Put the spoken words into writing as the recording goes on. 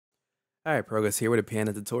Alright, Progress here with a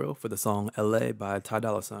piano tutorial for the song LA by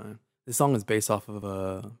Dolla. This song is based off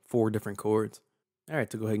of 4 different chords.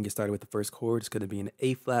 Alright, to go ahead and get started with the first chord, it's going to be an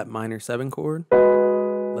A flat minor 7 chord.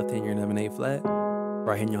 Left hand you're going to have an A flat.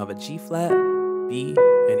 Right hand you'll have a G flat, B,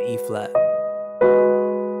 and E flat.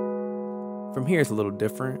 From here it's a little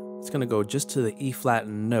different. It's going to go just to the E flat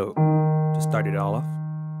note to start it all off.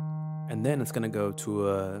 And then it's going to go to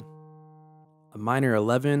a minor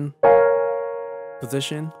 11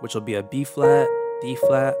 position, which will be a B flat, D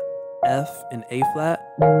flat, F, and A flat,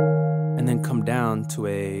 and then come down to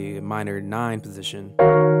a minor 9 position.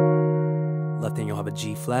 Left hand you'll have a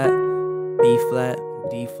G flat, B flat,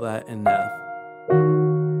 D flat, and F.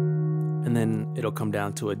 And then it'll come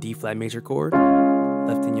down to a D flat major chord.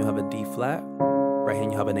 Left hand you'll have a D flat, right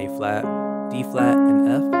hand you'll have an A flat, D flat, and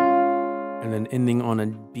F, and then ending on a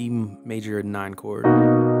B major 9 chord.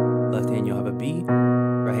 Left hand you'll have a B,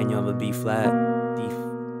 right hand you'll have a B flat,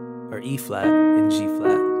 E flat, and G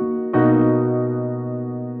flat.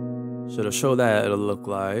 So to show that, it'll look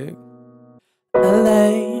like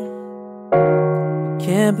LA.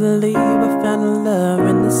 Can't believe I found a love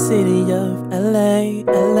in the city of LA.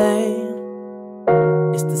 LA,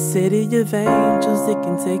 it's the city of angels, it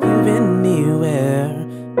can take you anywhere.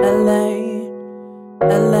 LA,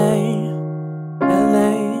 LA,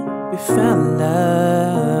 LA, we found